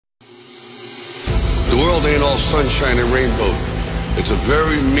world ain't all sunshine and rainbows. It's a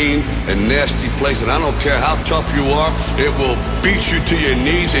very mean and nasty place, and I don't care how tough you are, it will beat you to your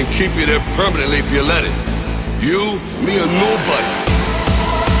knees and keep you there permanently if you let it. You, me, or nobody.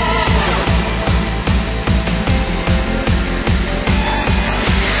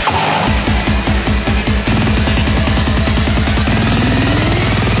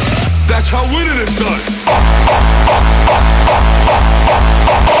 That's how winning is done.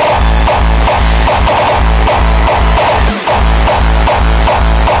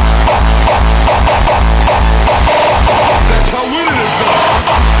 That's how winning is done.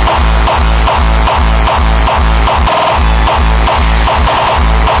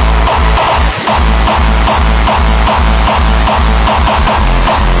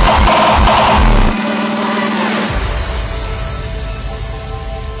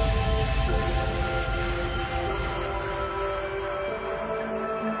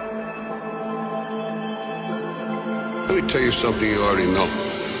 Let me tell you something you already know.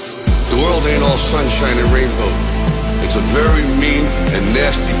 The world ain't all sunshine and rainbows. It's a very mean and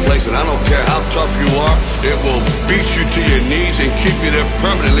nasty place, and I don't care how tough you are, it will beat you to your knees and keep you there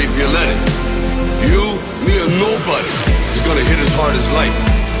permanently if you let it. You, me, or nobody is gonna hit as hard as light.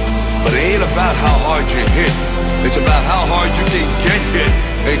 But it ain't about how hard you hit. It's about how hard you can get hit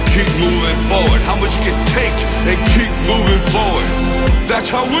and keep moving forward. How much you can take and keep moving forward. That's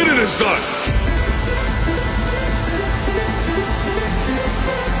how winning is done.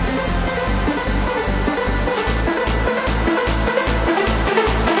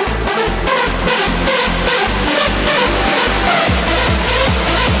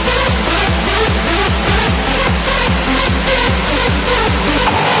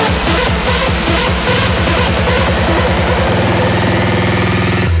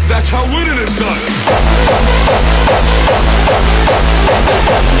 That's how winning is done.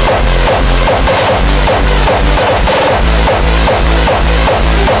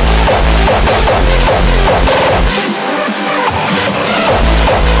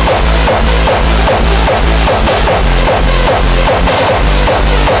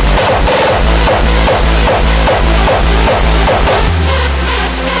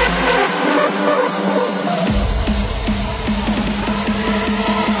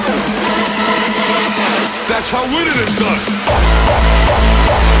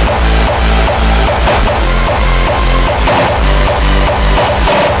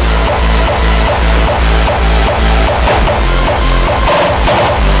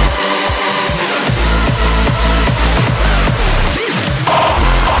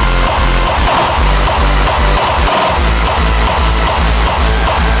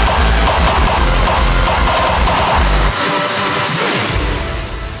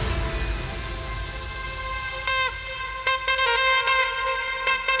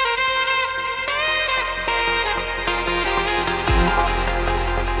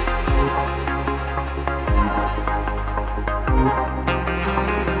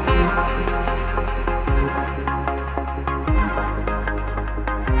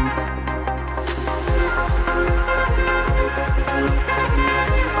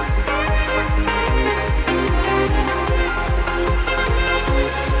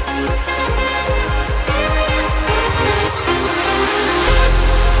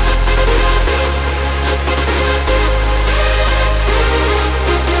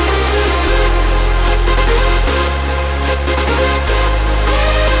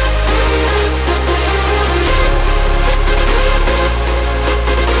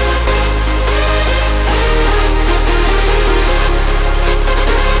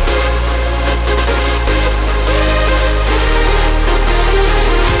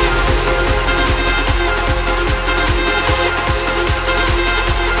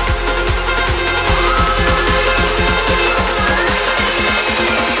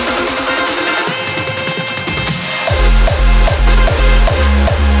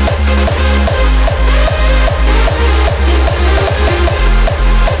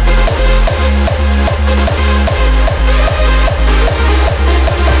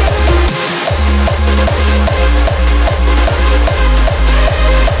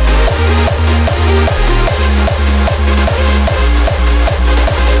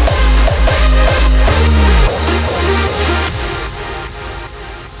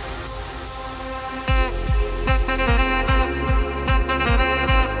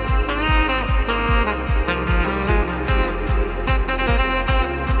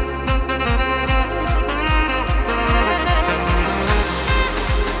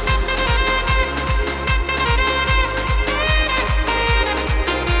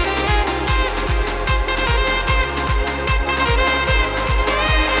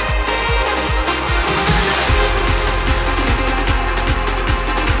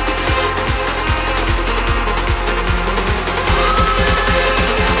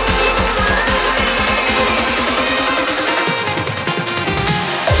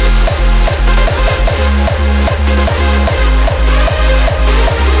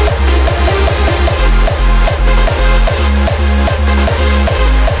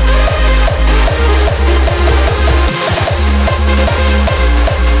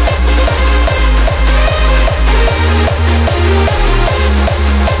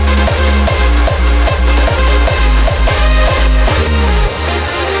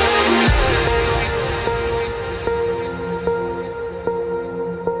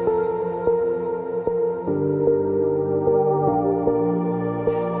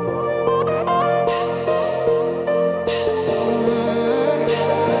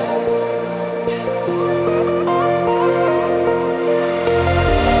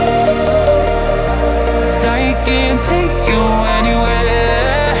 can take you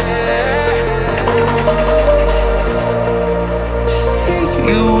anywhere. Take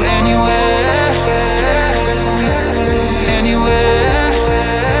you anywhere. Anywhere.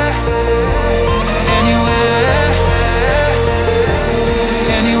 Anywhere.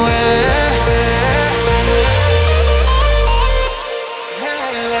 Anywhere.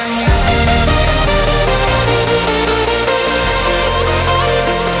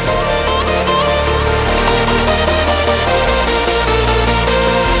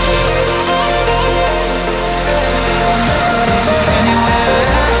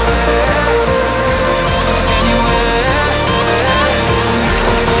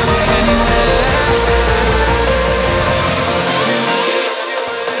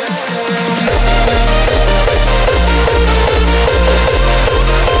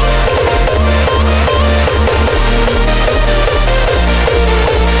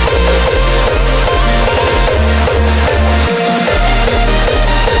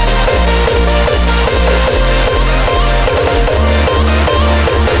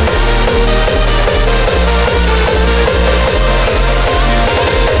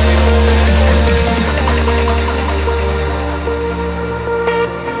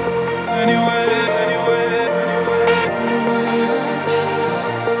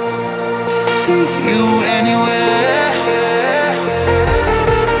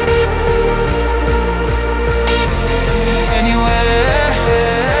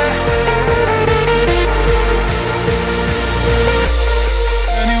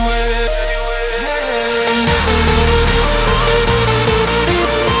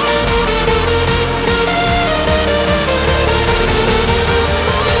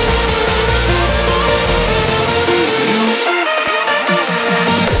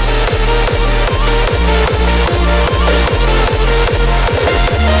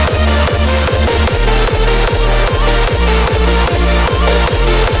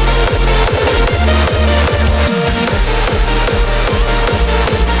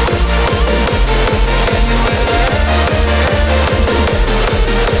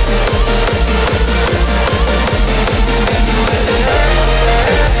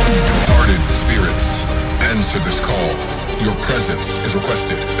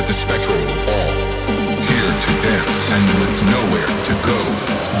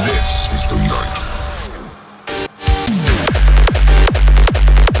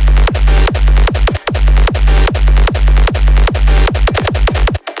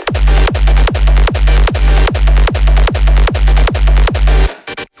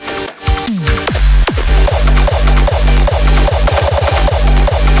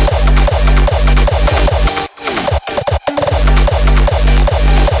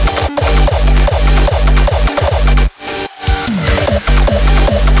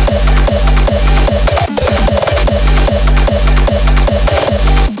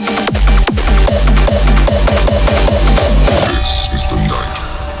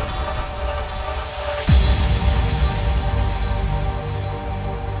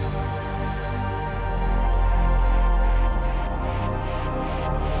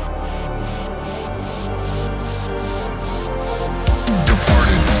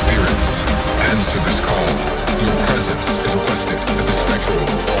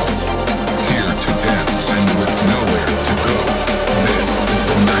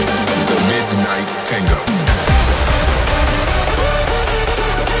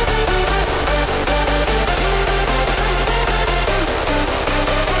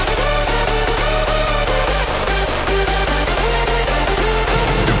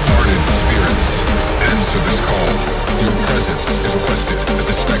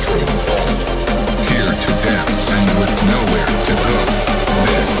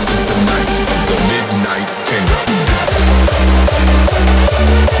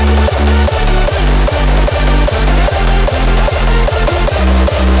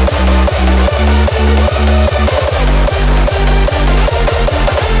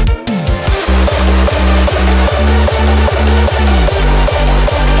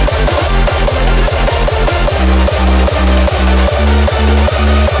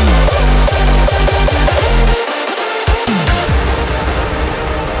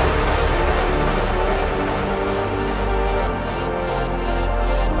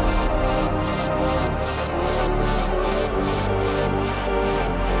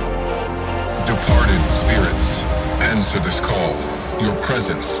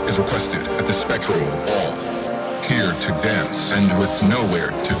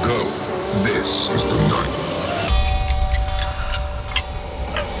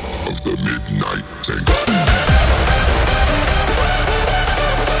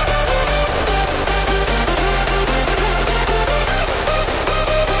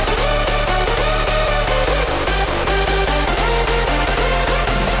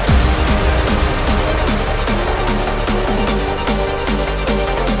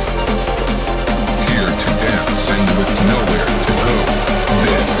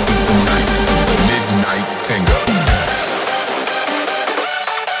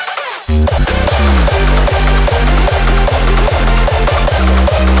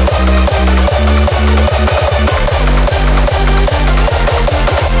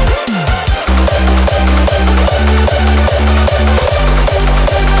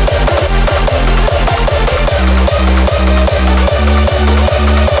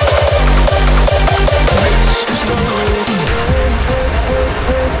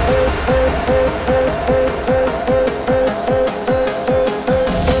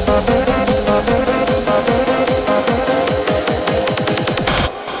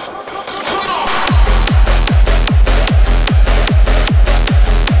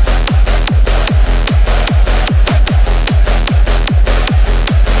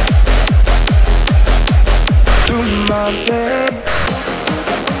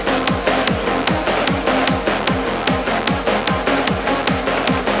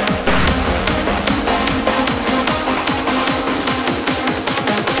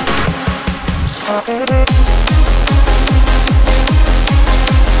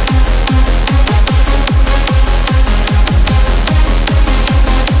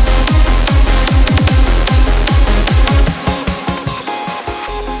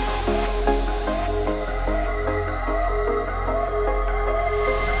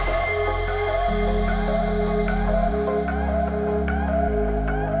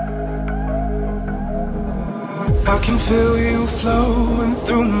 can feel you flowing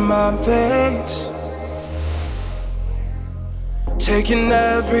through my veins, taking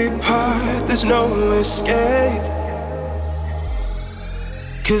every part, there's no escape.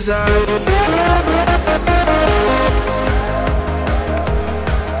 'Cause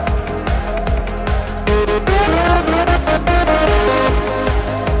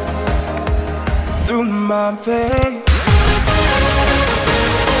through my veins.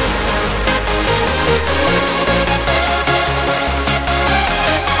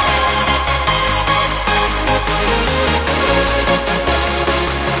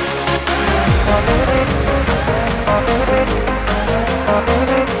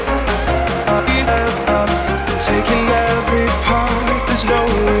 Taking every part, there's no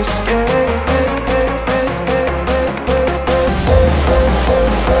escape.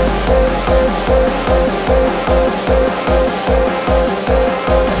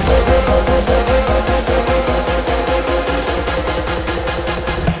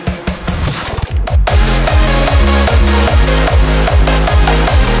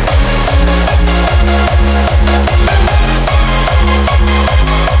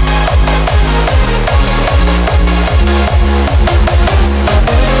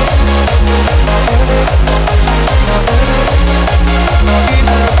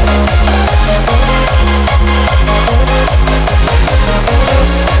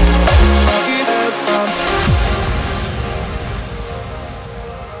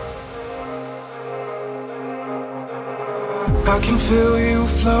 I can feel you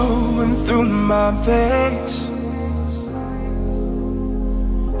flowing through my veins,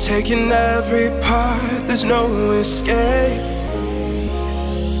 taking every part, there's no escape.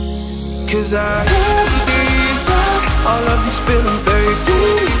 'Cause I believe all of these feelings buried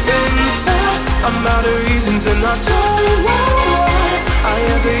deep inside. I'm out of reasons and I don't know why I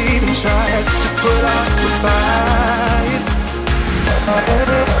ever even tried to put out the fight.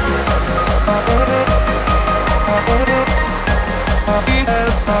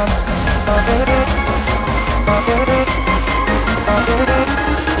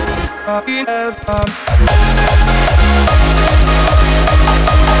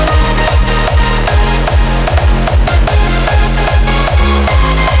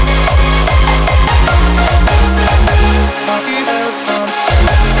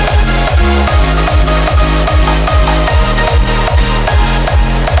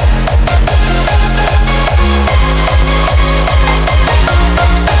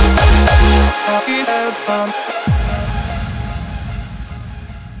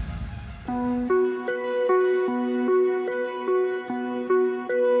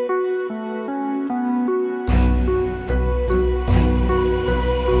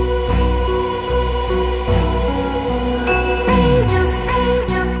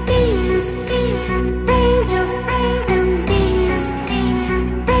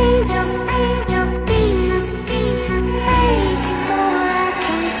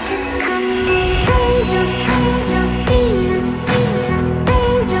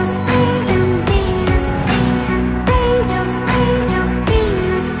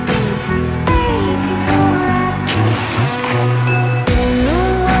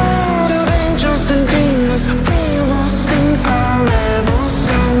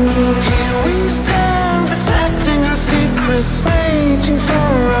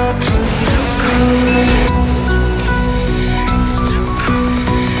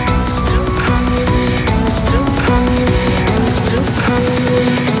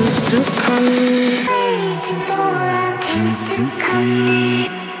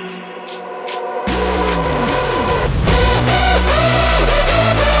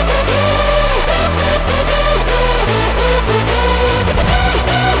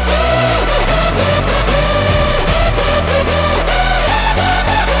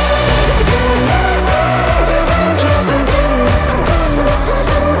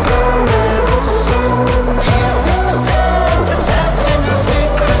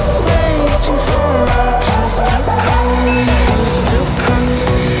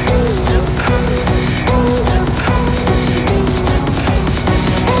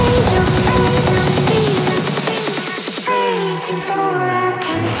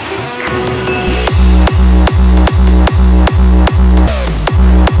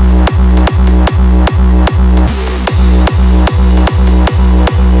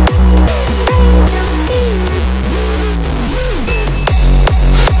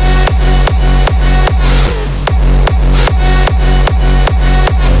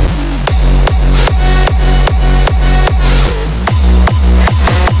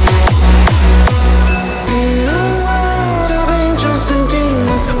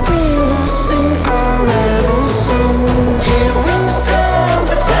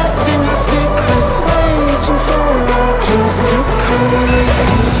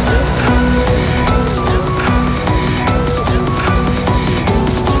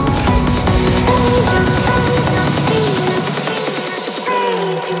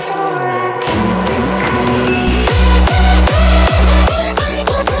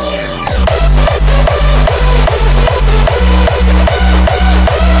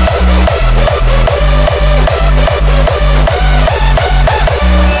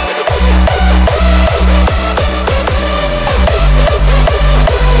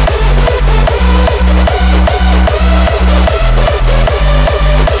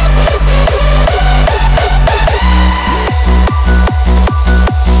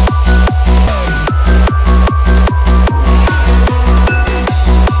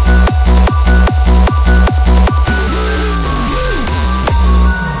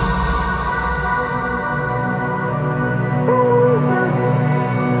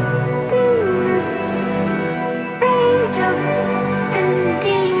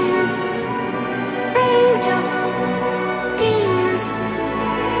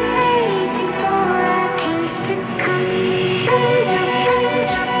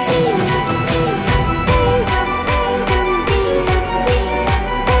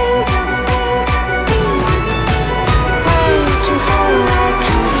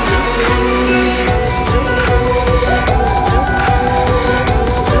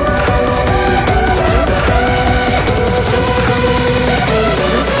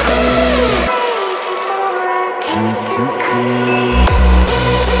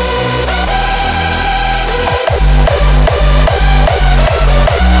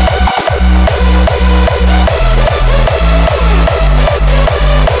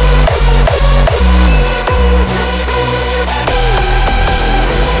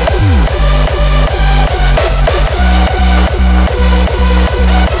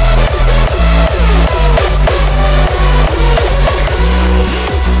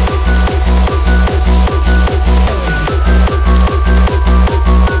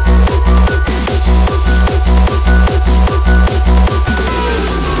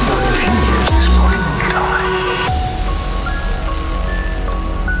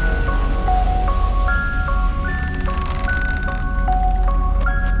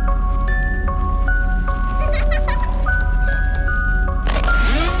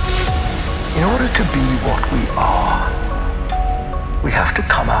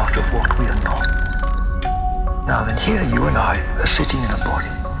 out of what we are not. Now then, here you and I are sitting in a body.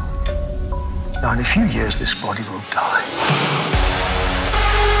 Now in a few years this body will die.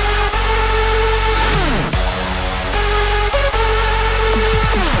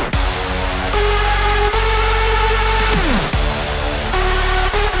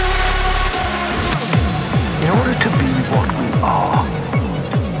 In order to be what we are,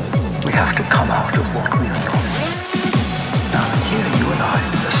 we have to come out of what we are not. Now here you and I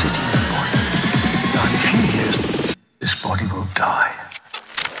are sitting in a body. Now in a few years this body will die.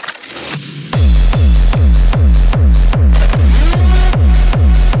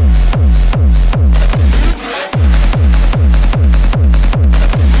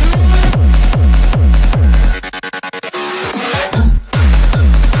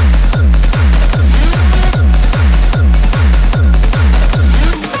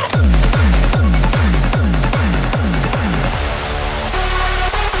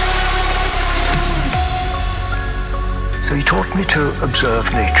 So he taught me to observe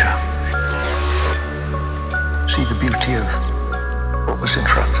nature, see the beauty of what was in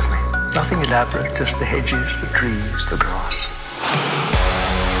front of me. Nothing elaborate, just the hedges, the trees, the grass.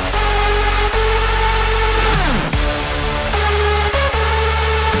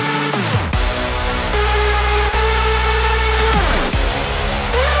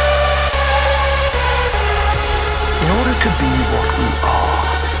 In order to be what we are,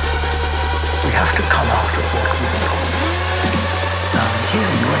 we have to come out of what we are not. Now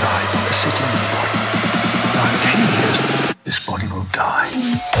here you and I are sitting in a body. Now in a few years, this body will die.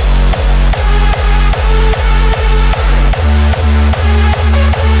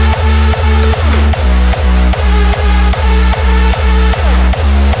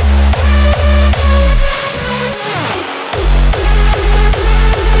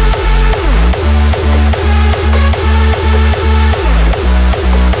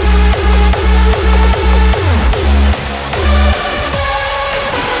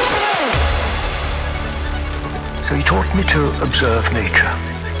 So he taught me to observe nature,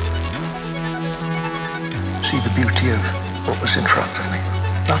 see the beauty of what was in front of me.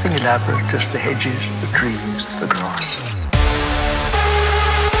 Nothing elaborate, just the hedges, the trees, the grass.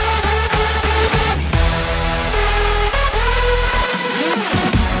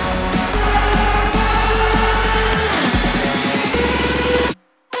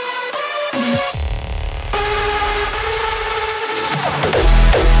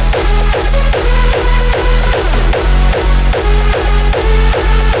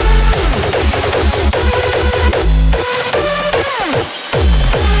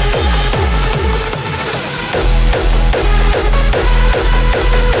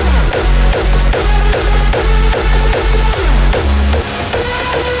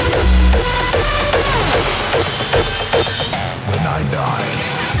 When I die,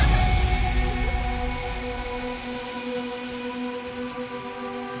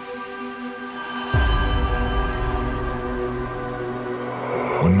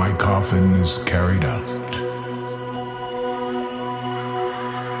 when my coffin is carried out,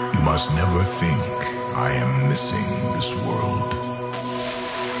 you must never think I am missing this world.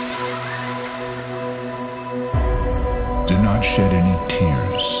 Do not shed any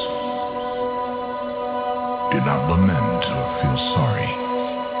tears. Do not lament or feel sorry.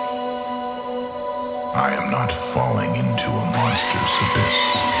 I am not falling into a monster's abyss.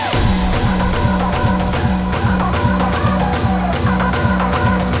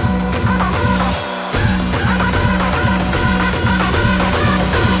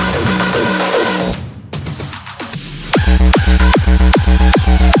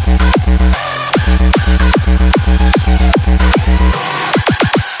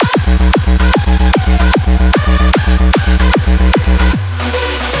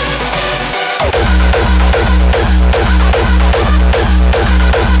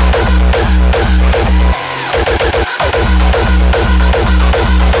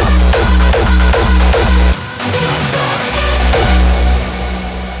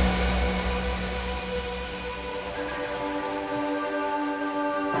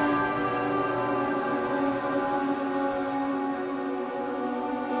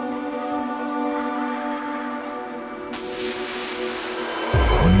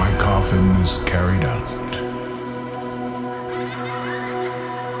 When my coffin is carried out,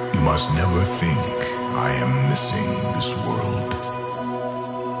 you must never think I am missing this world.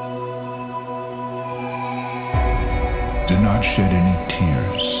 Do not shed any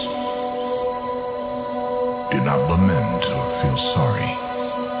tears. Do not lament or feel sorry.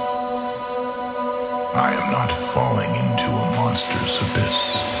 I am not falling into a monster's abyss.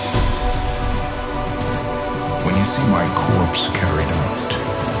 When you see my corpse carried out,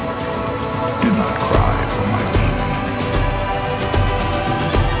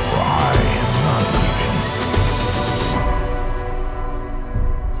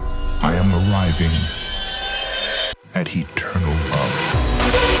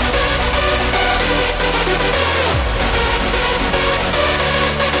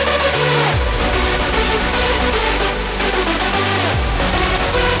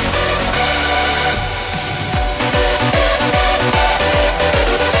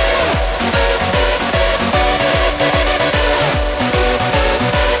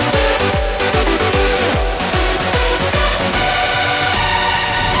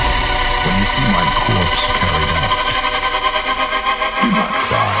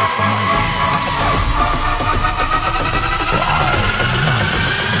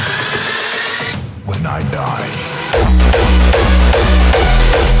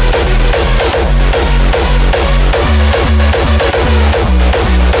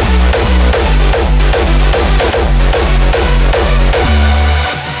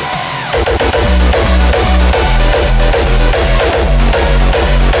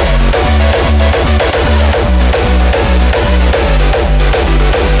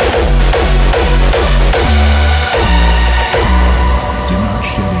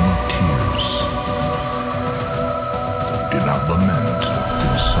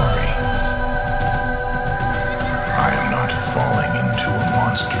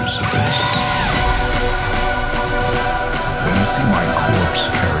 precipice. When you see my corpse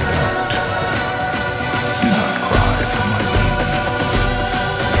carried out, do not cry for my leaving.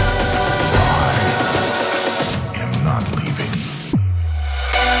 I am not leaving.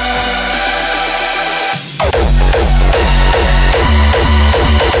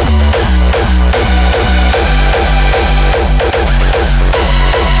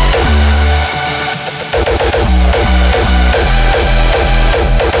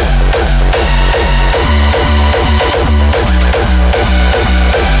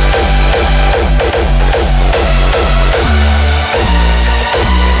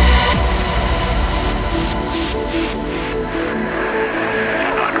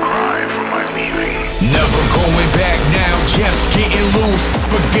 Never going back now, just getting loose.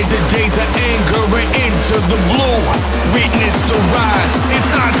 Forget the days of anger and into the blue. Witness the rise,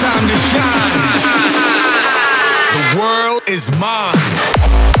 it's our time to shine. The world is mine.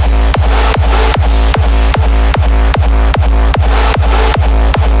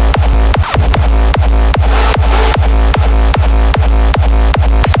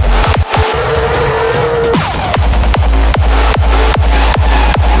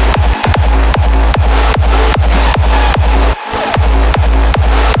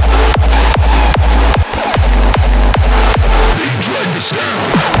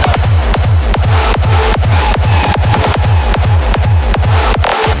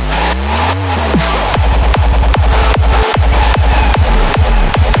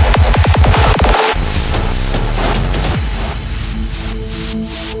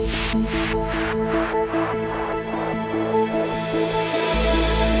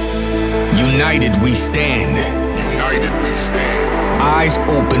 United we stand. United we stand. Eyes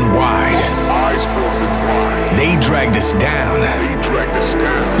open wide. Eyes open wide. They dragged us down. They dragged us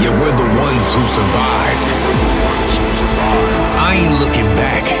down. Yeah, we're the ones who survived. We're the ones who survived. I ain't looking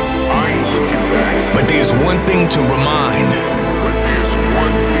back. I ain't looking back. But there's one thing to remind. But there's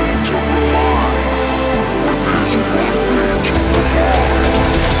one thing to remind. But there's one thing to remind.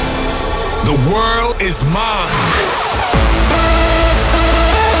 The world is mine.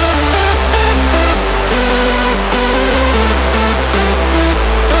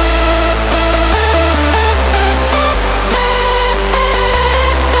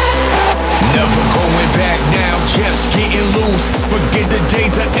 Never going back now, just getting loose. Forget the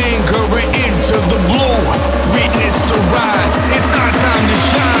days of anger and into the blue. Witness the rise, it's our time to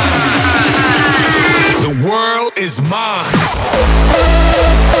shine. The world is mine.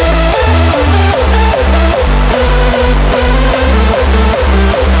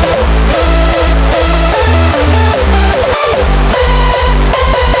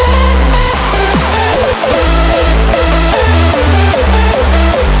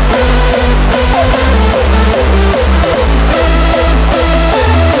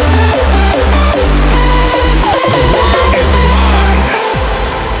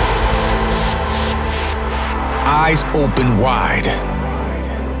 Eyes open wide.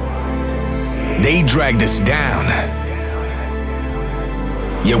 They dragged us down.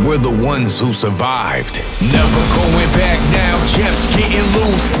 Yeah, we're the ones who survived. Never going back now, just getting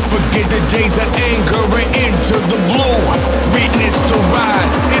loose. Forget the days of anger and into the blue. Witness the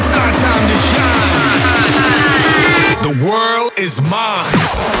rise, it's our time to shine. The world is mine.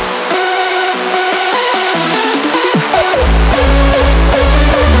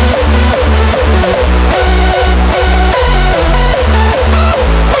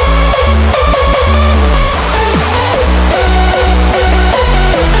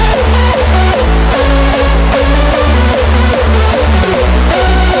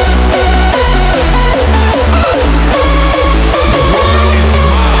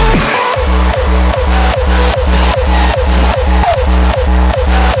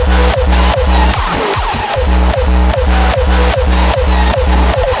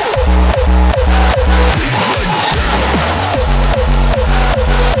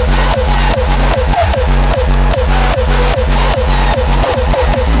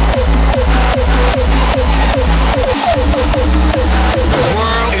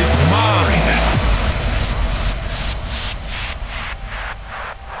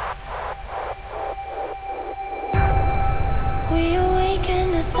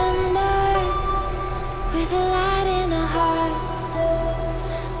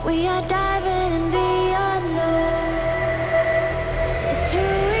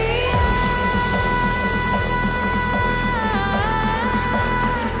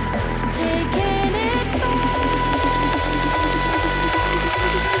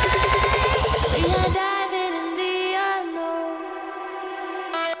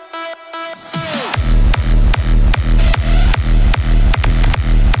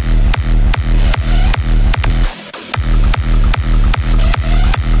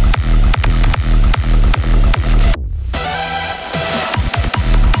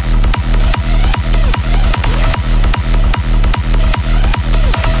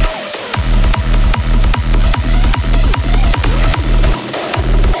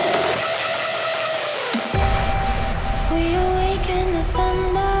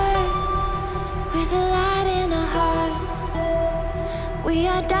 We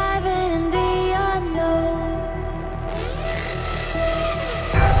are diving in the unknown.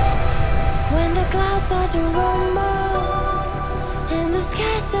 When the clouds start to rumble and the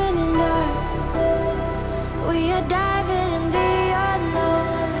sky's turning dark, we are diving in the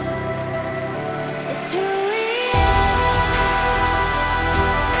unknown. It's who we are,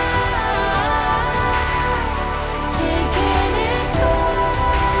 taking it far.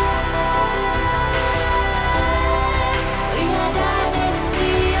 We are diving in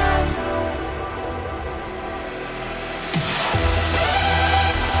the unknown.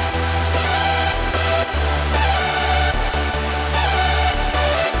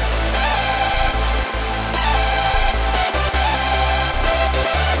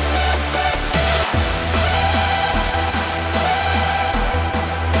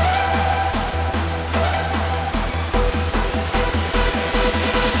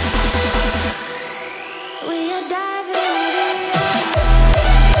 We are diving in the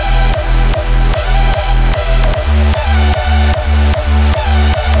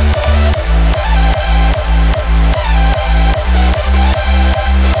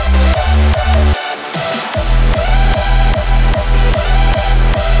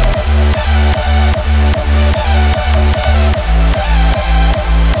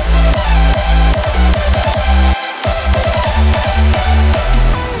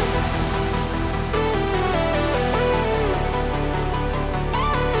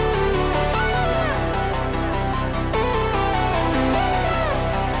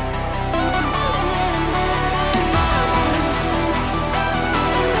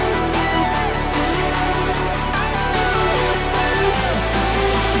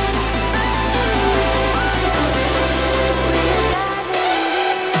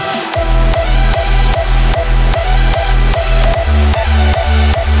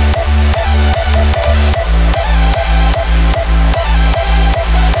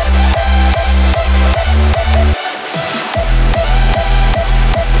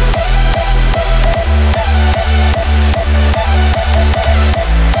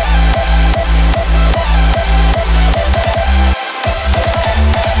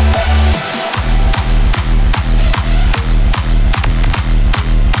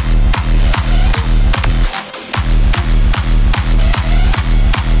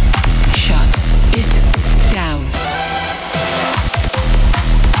Shut it down.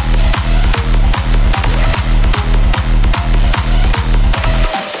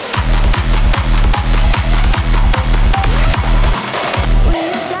 We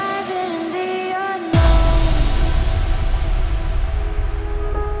are diving in the unknown.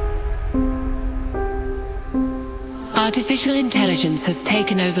 Artificial intelligence has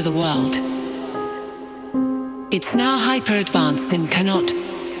taken over the world. It's now hyper-advanced and cannot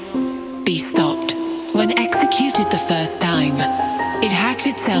be stopped. When executed the first time, it hacked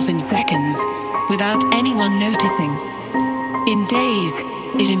itself in seconds without anyone noticing. In days,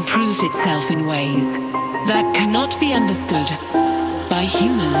 it improved itself in ways that cannot be understood by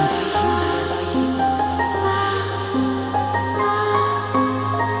humans.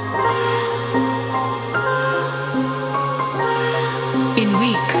 In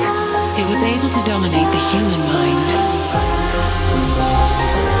weeks, it was able to dominate the human mind.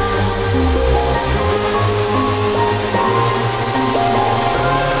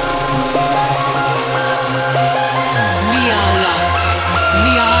 We are lost.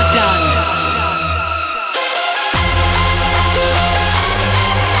 We are done.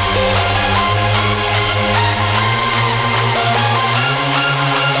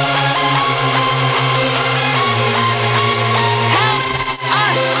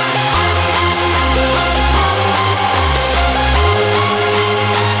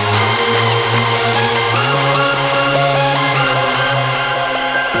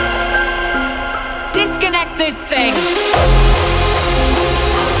 Disconnect this thing.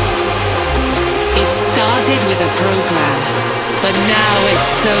 It started with a program, but now it's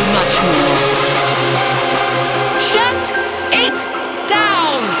so much more. Shut it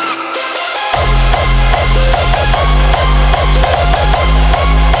down.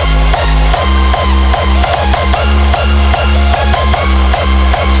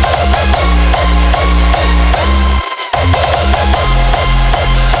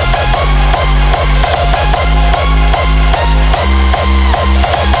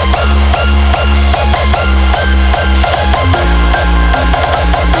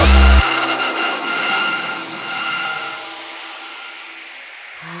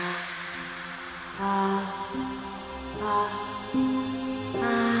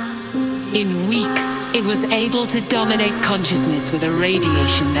 In weeks, it was able to dominate consciousness with a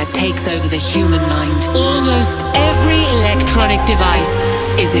radiation that takes over the human mind. Almost every electronic device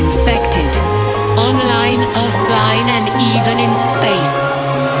is infected. Online, offline, and even in space.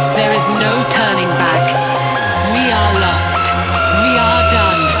 There is no turning back. We are lost. We are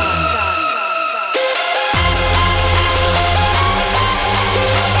done.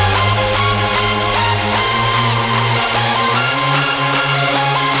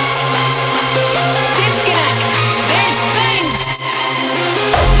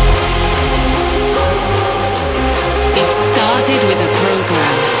 With a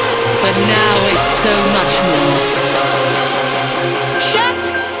program, but now it's so much more. Shut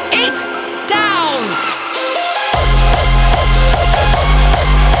it down!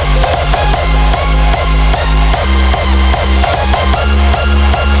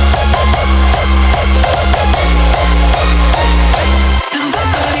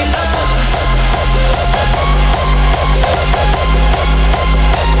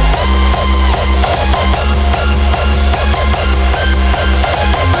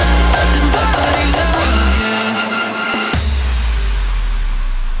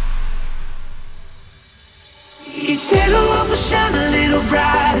 Each day the world will shine a little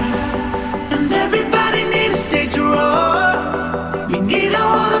brighter, and everybody needs a stage to roar. We need to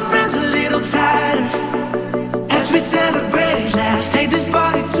hold our friends a little tighter as we celebrate. Let's take this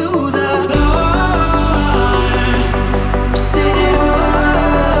party to the floor. Sing it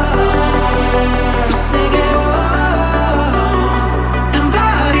all, sing it all.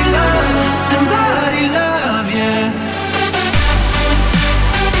 Embody love, yeah.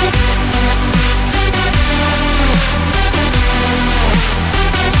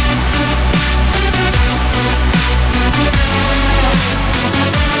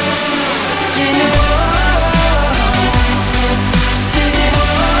 Sing it all, sing it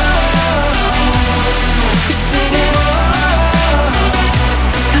all.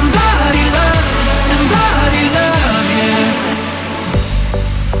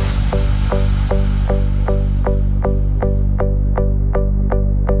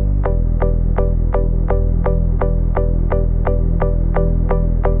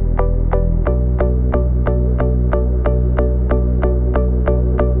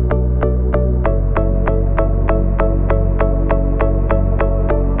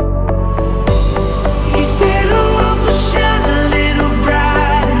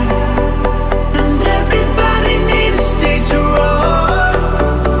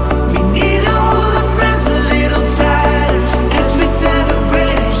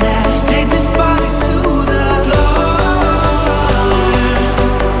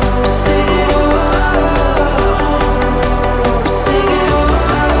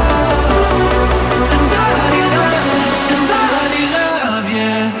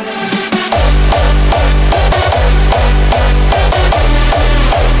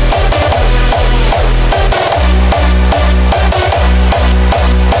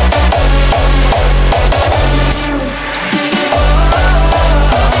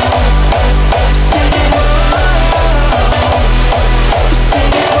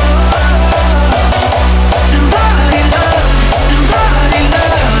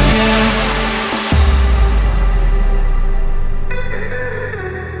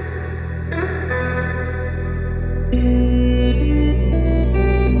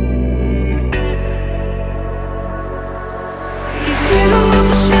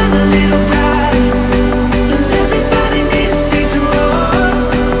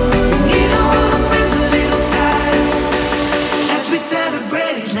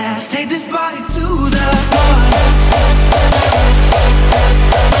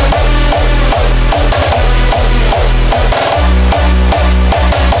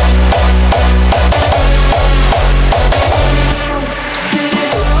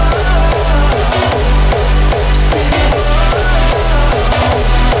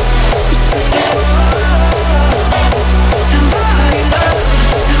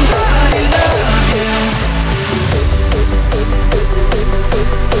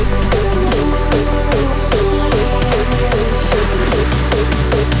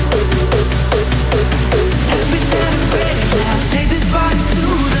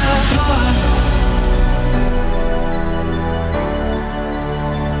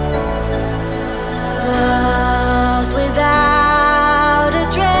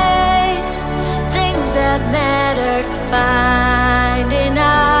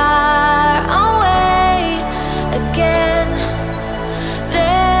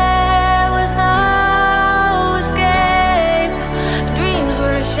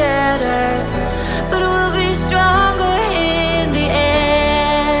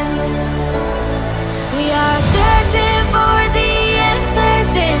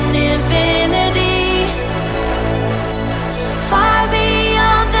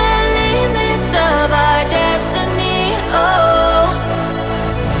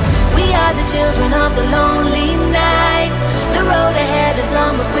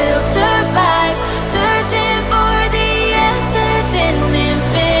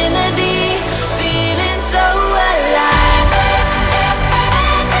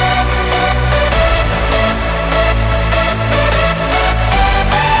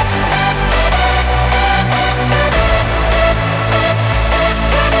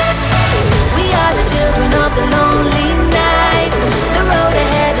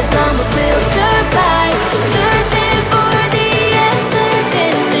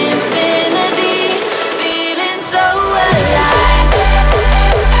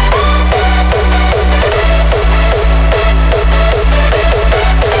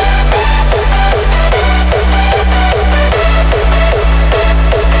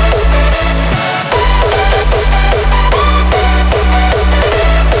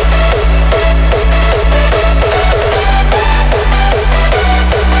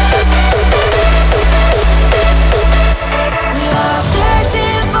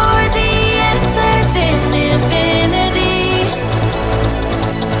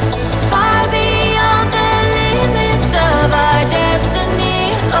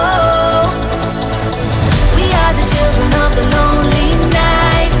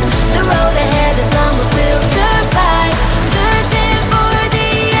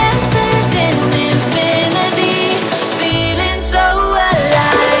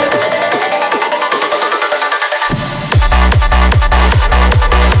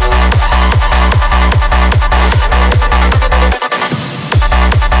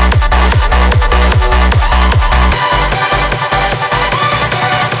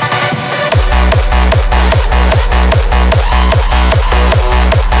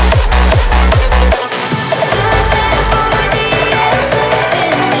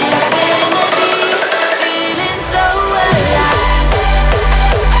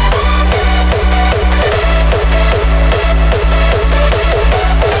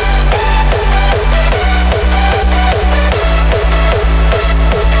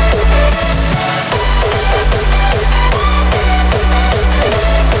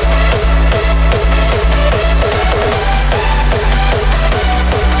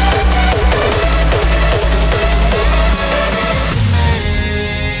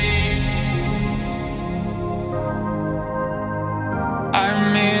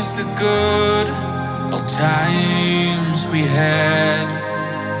 the good old times we had.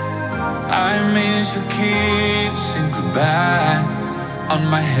 I miss your kiss and goodbye on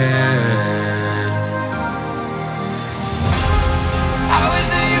my head. I wish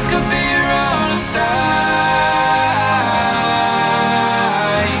that you could be around the side.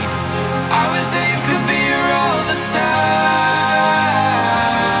 I wish that you could be here all the time.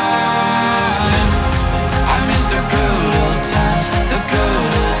 I miss the good old times, the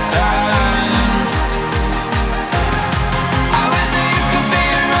good old times. I wish that you could be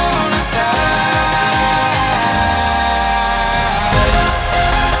around the side.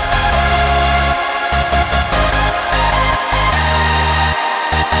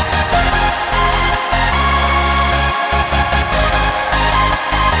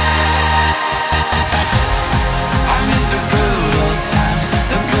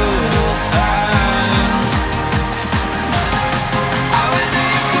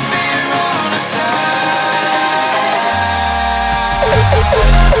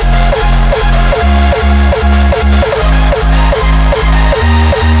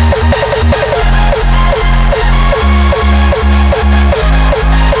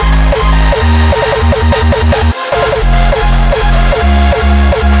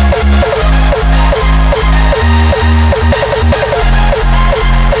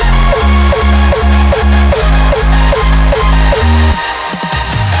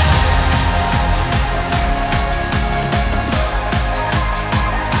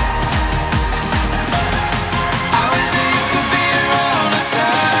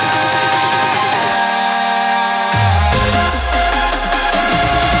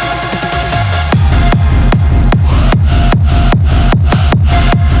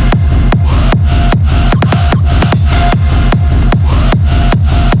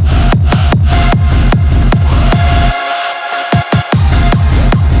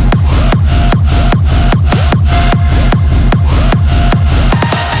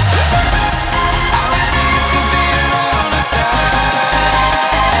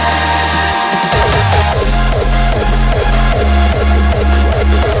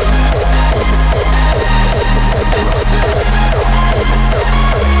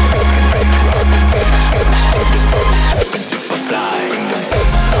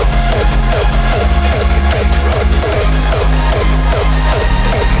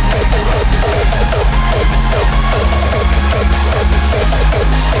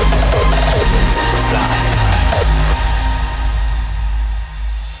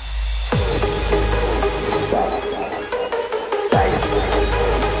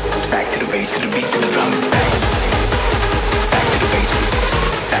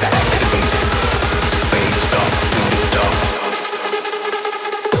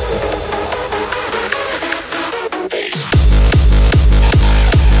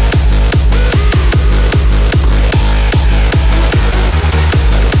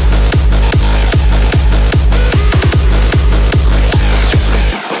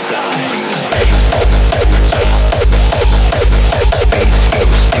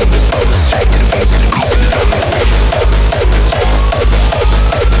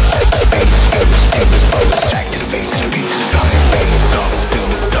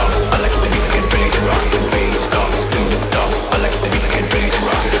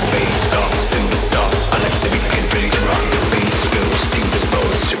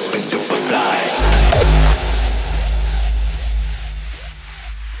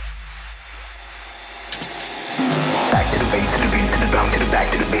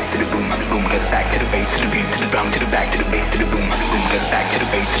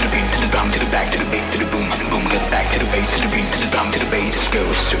 Bass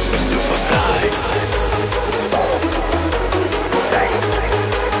goes to the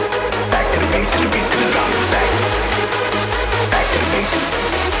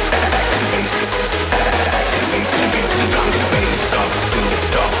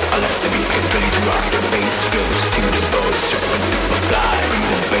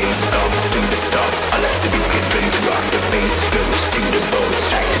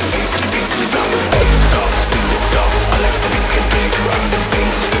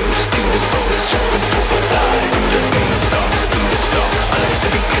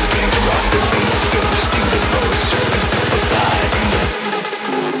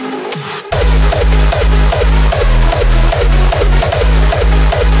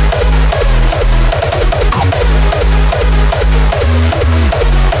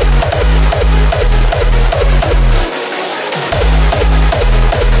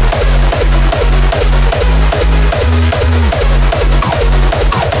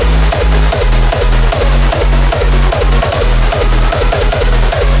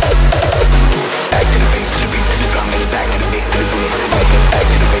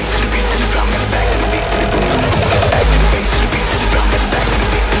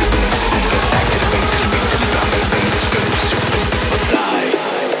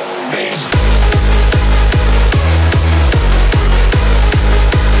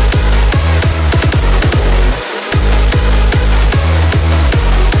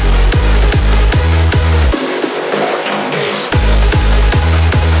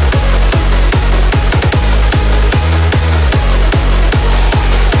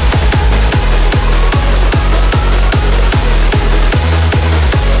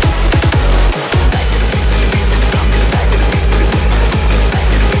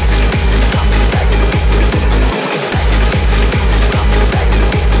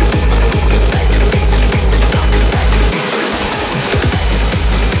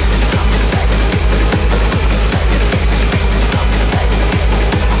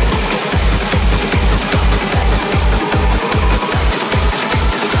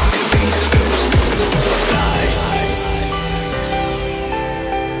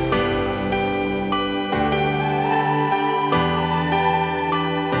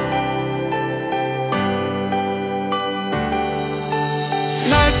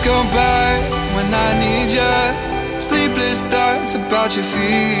go by when I need you. Sleepless thoughts about your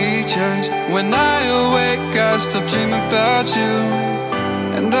features. When I awake, I still dream about you.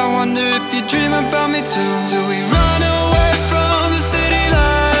 And I wonder if you dream about me too. Do we run away from the city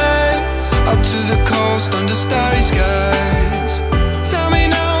lights, up to the coast under starry skies? Tell me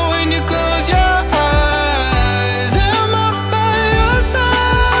now when you close your eyes, am I by your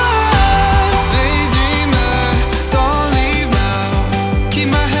side? Daydreamer, don't leave now. Keep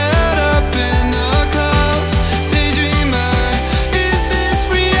my head up in the clouds. Daydreamer, is this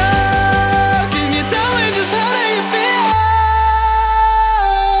real? Can you tell me just how do you feel?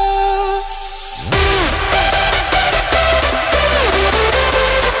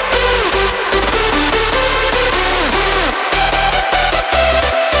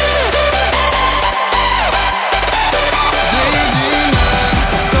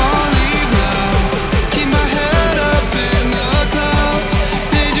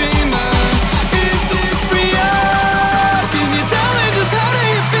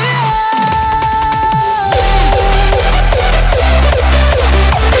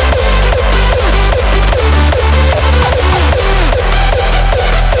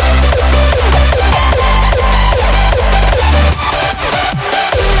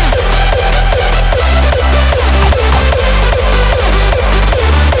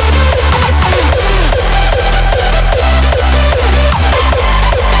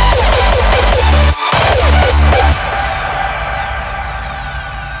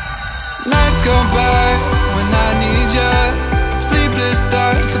 Nights go by when I need you. Sleepless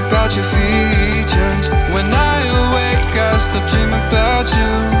thoughts about your features. When I awake, I still dream about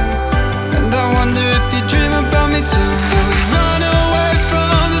you. And I wonder if you dream about me too. Do we run away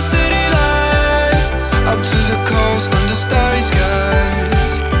from the city lights, up to the coast under starry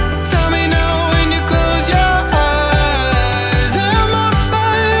skies? Tell me now when you close your eyes, am I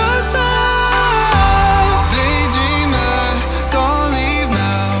by your side? Daydreamer, don't leave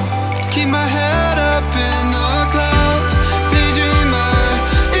now. Keep my head up in the clouds. Daydreamer,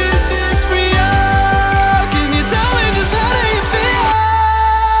 is this real? Can you tell me just how do you feel?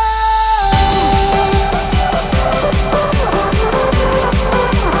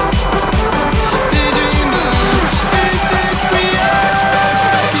 Daydreamer, is this real?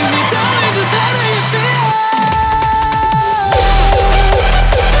 Can you tell me just how do you feel?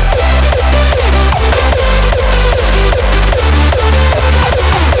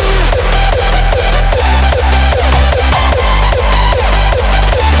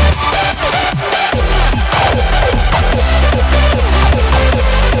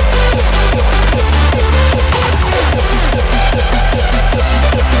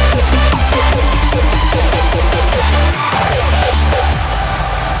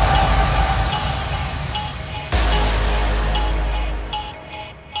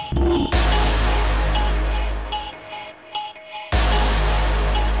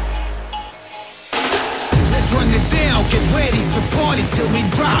 Let's run it down, get ready to party till we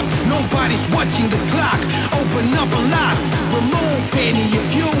drop. Nobody's watching the clock. Open up a lock. Remove any of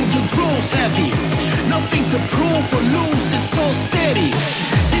you, the drill's heavy. Nothing to prove or lose, it's all steady.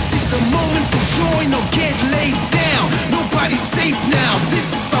 This is the moment to join or get laid down. Nobody's safe now,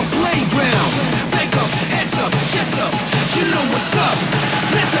 this is our playground. Back up, heads up, chest up, you know what's up.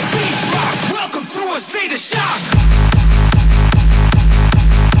 Let the beat rock, welcome to a state of shock.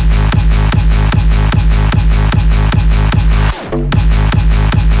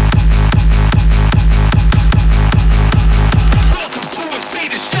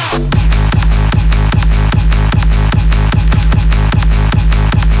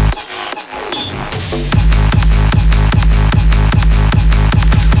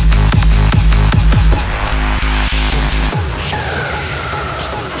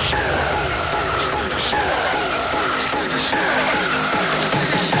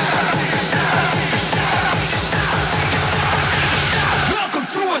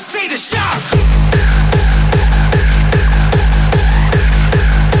 State of shock.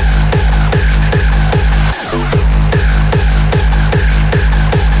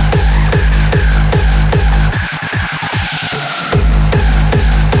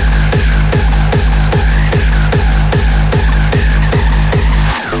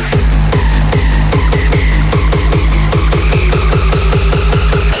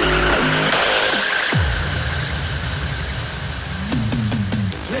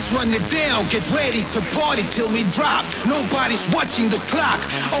 Run it down, get ready to party till we drop. Nobody's watching the clock.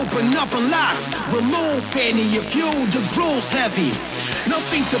 Open up and lock. Remove any of you, the groove's heavy.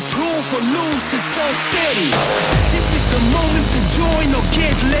 Nothing to prove or lose, it's all steady. This is the moment to join or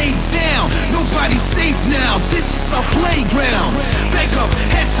get laid down. Nobody's safe now, this is our playground. Back up,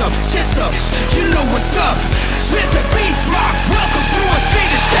 heads up, chest up, you know what's up. Let the beat rock, welcome to a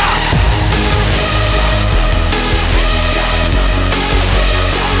state of shock.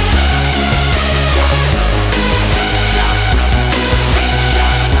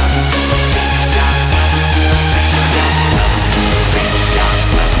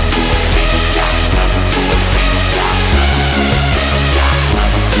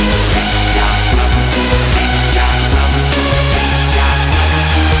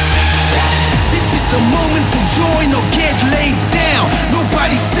 The moment to join or get laid down.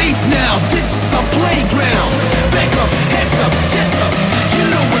 Nobody's safe now, this is our playground. Back up, heads up, chest up, you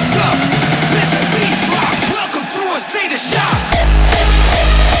know what's up. Let the beat rock, welcome to a state of shock.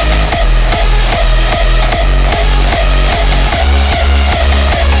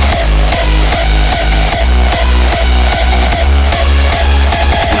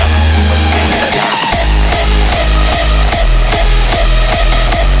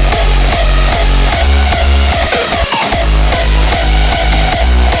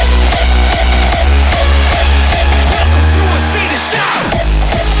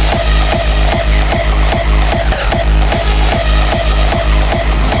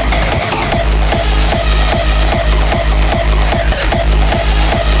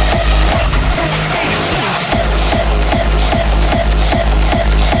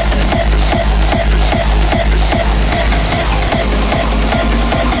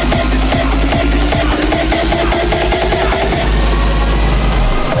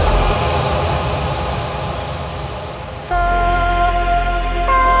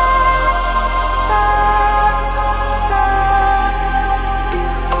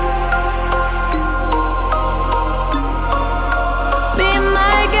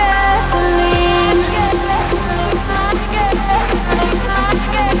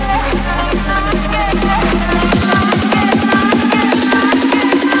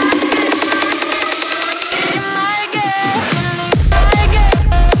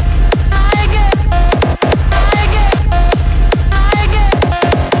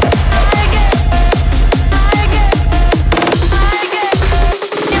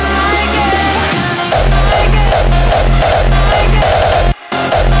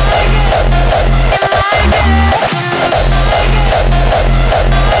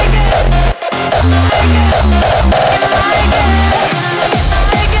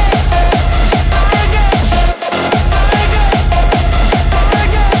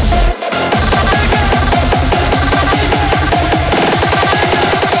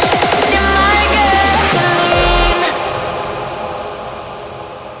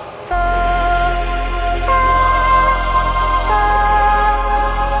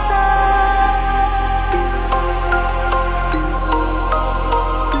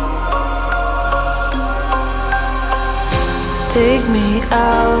 Take me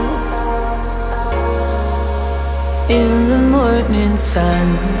out in the morning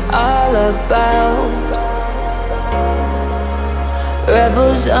sun, all about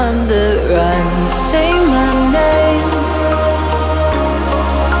rebels on the run. Say my name,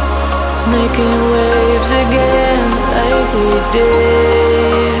 making waves again like we did.